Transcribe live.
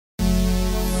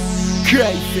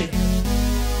Kray-Z.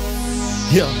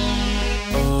 Yeah.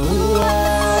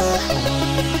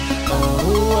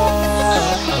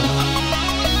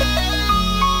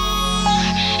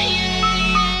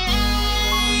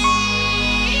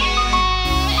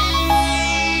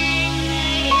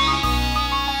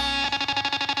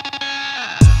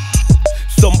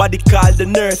 Somebody call the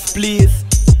nurse, please.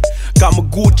 Got my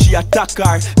Gucci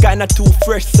attacker, kinda too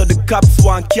fresh so the cops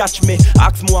won't catch me.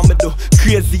 Ask me what me do,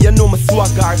 crazy, you know my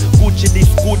swagger. Gucci this,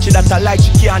 Gucci that I like,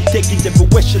 she can't take it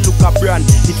everywhere she look a brand.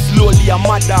 It's slowly a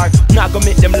matter, now gonna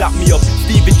make them lock me up.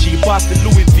 Stevie G, pass the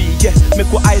Louis V, yeah. Make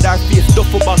her hide her face,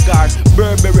 duffel bagger,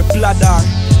 Burberry platter.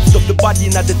 Stuff the body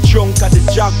in the trunk of the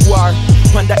Jaguar.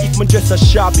 Wonder if my dress a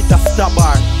sharp, it a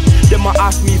stabber. Them a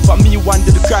ask me if me one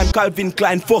did the crime, Calvin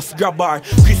Klein first grabber.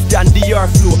 Christian Dior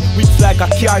flow, whips like a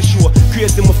car show.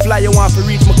 Crazy my fly, you want to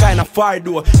reach my kind of far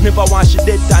door. Never want she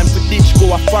dead time for ditch,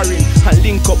 go a foreign. And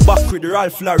link up back with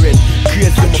Ralph Lauren.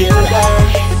 Crazy I kill her,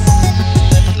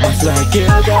 that's why I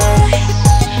kill her.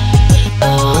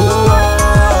 Oh,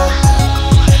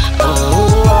 oh,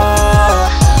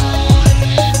 oh,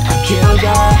 I killed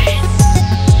her,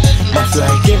 that's why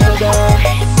I killed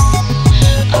her.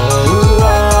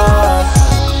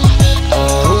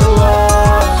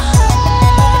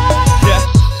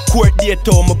 Court date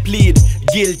how me plead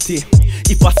guilty.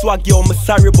 If I swag you, I'm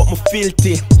sorry but me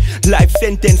filthy. Life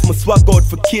sentence, me swag out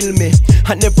for kill me.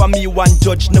 I never me one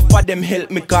judge, never them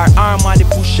help me. Car arm on the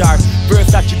pusher,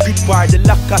 Versace grip bar. The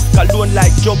lockers cologne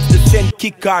like jobs, the send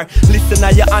kicker. Listen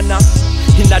to your Anna,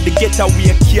 inna the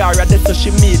getaway car. That's how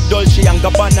she meet Dolce and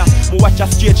Gabbana. Me watch a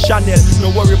straight Chanel,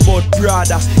 no worry about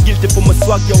Prada. Guilty for my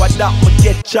swag, yo, that me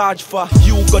get charged for.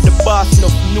 You got the boss, no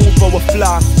new for a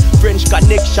flask. French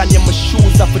connection, yeah, my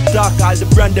shoes off a dark. All the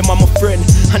brand, them are my friend,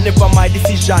 and never my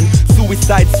decision.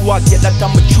 Suicide swag, yeah, that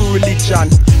I'm a true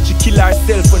religion. She kill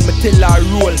herself when me tell her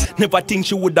roll. Never think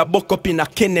she woulda buck up in a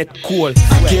Kenneth Cole.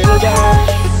 I killed her,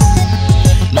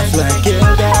 that's why I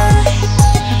killed her.